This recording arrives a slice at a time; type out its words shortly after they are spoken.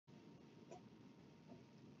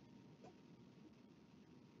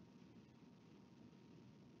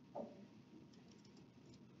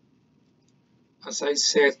As I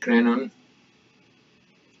said, Krenon,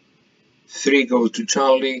 3 go to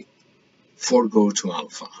Charlie, 4 go to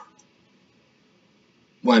Alpha.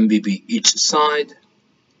 1 BB each side,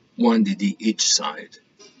 1 DD each side.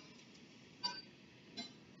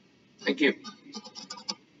 Thank you.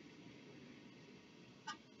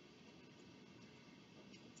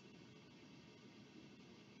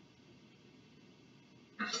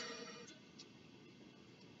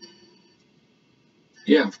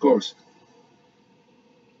 Yeah, of course.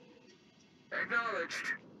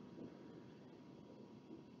 Acknowledged.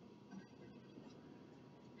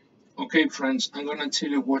 Okay, friends, I'm gonna tell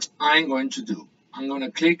you what I'm going to do. I'm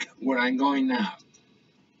gonna click where I'm going now.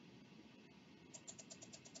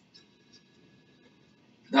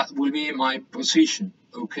 That will be my position,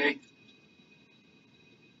 okay?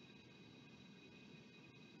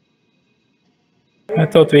 I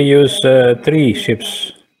thought we use 3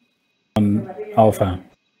 ships on Alpha.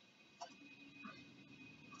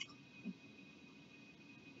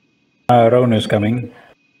 Roan is coming.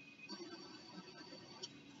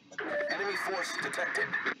 Enemy force detected.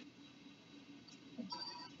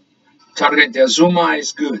 Target the Azuma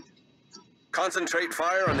is good. Concentrate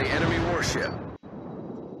fire on the enemy warship.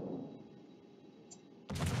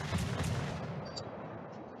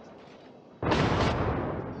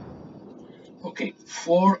 Okay,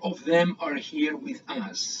 4 of them are here with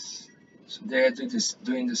us. So they're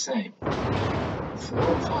doing the same. 4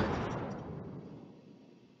 or 5.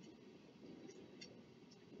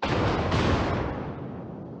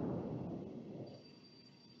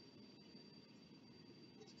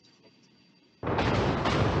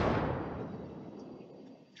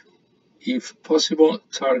 If possible,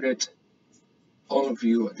 target all of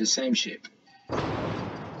you at the same ship.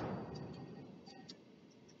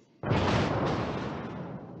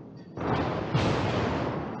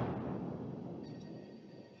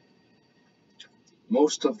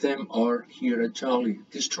 Most of them are here at Charlie.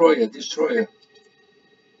 Destroyer, destroyer.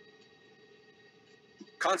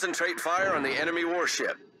 Concentrate fire on the enemy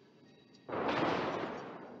warship.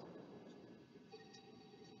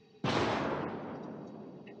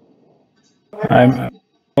 I'm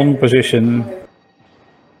on position.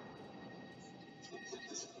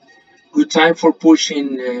 Good time for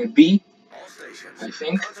pushing B, All stations, I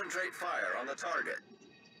think. concentrate fire on the target.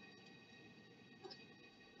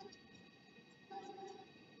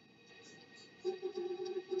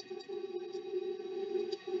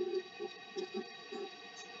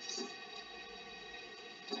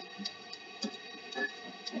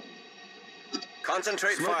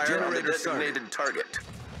 Concentrate fire on the designated target.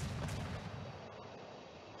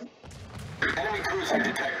 Enemy cruiser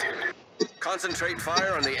detected. Concentrate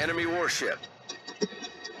fire on the enemy warship.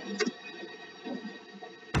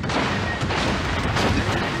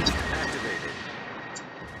 Activated.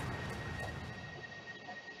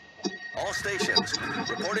 All stations,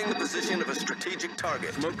 reporting the position of a strategic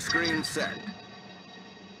target. Smoke screen set.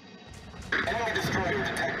 Enemy destroyer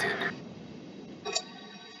detected.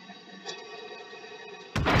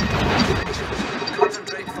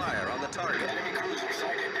 Concentrate fire on the target. Enemy cruiser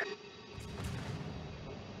sighted.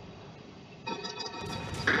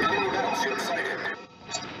 Enemy battleship sighted.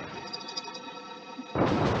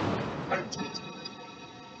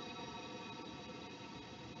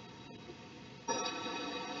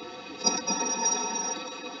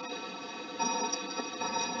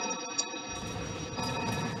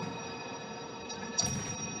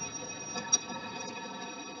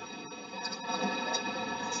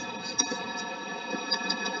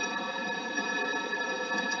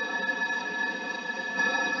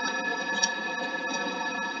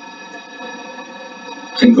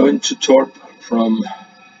 I'm going to torp from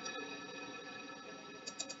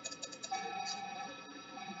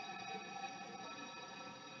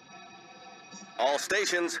All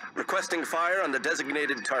stations requesting fire on the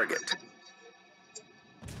designated target.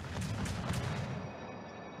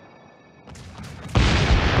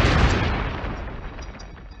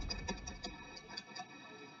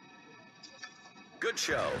 Good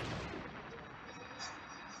show.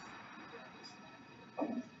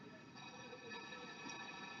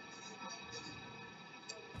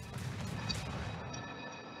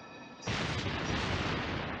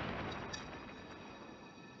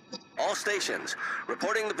 All stations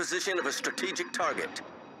reporting the position of a strategic target.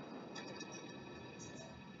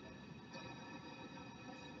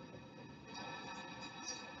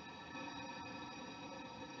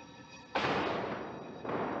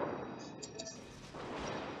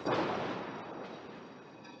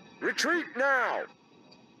 Retreat now!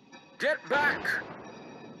 Get back!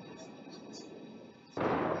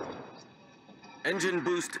 Engine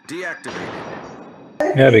boost deactivated.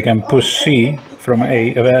 Yeah, we can push C from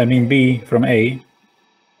A, I mean B from A.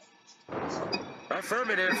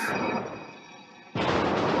 Affirmative.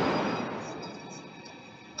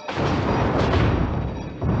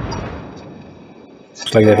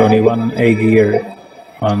 Looks like they have only one A gear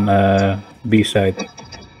on B side.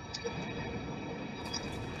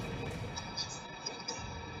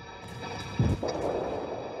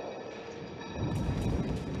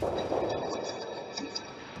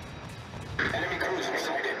 Enemy cruiser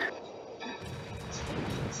sighted.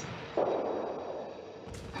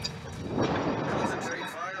 Concentrate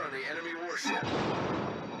fire on the enemy warship.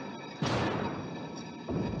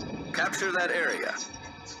 Capture that area.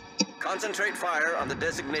 Concentrate fire on the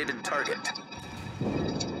designated target.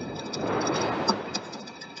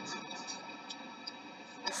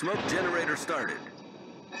 Smoke generator started.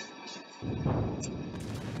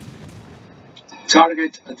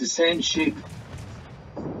 Target at the same ship.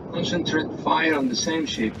 Concentrate fire on the same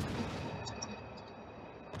ship.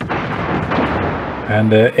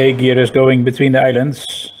 And the A gear is going between the islands,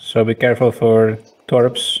 so be careful for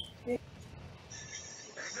torps.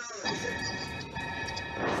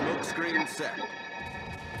 Smoke screen set.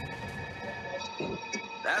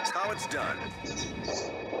 That's how it's done.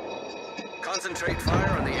 Concentrate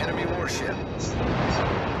fire on the enemy warship.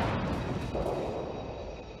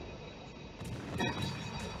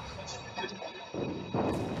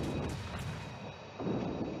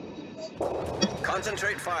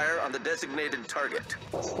 Concentrate fire on the designated target.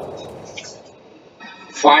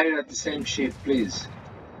 Fire at the same ship, please.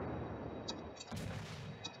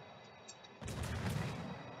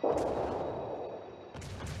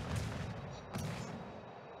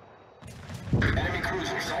 Enemy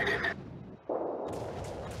cruiser sighted.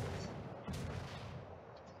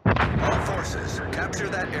 All forces, capture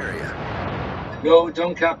that area. No,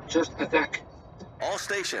 don't cap, just attack. All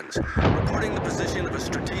stations, reporting the position of a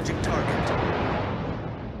strategic target.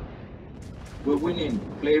 We're winning.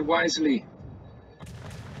 Play wisely.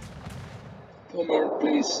 Bomber,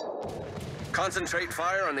 please. Concentrate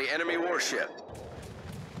fire on the enemy warship.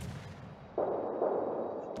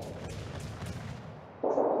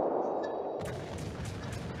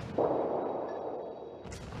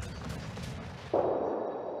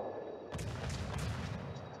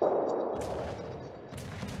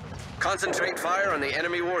 Concentrate fire on the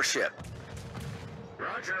enemy warship.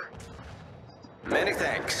 Roger. Many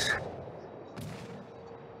thanks.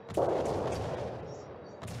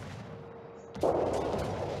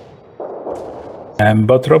 And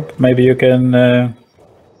Bottrop, maybe you can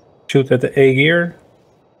shoot at the A gear.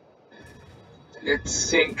 Let's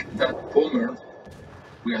sink that bomber.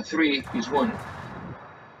 We are 3, he's 1.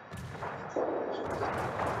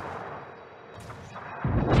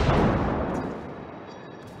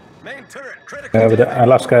 Main turret critical. With the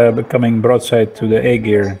Alaska coming broadside to the A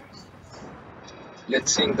gear.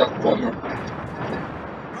 Let's sink that bomber.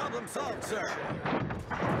 Problem solved, sir.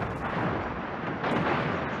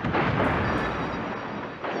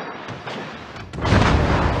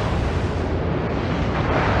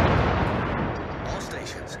 All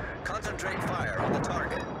stations, concentrate fire on the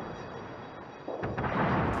target.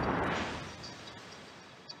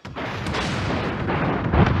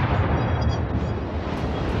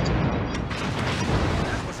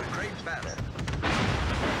 That was a great battle.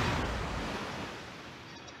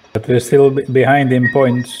 But we're still behind in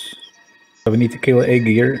points. So we need to kill A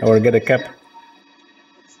gear or get a cap.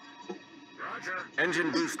 Roger. Engine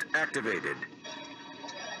boost activated.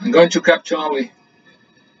 I'm going to cap Charlie.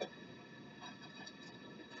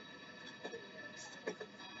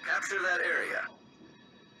 Capture that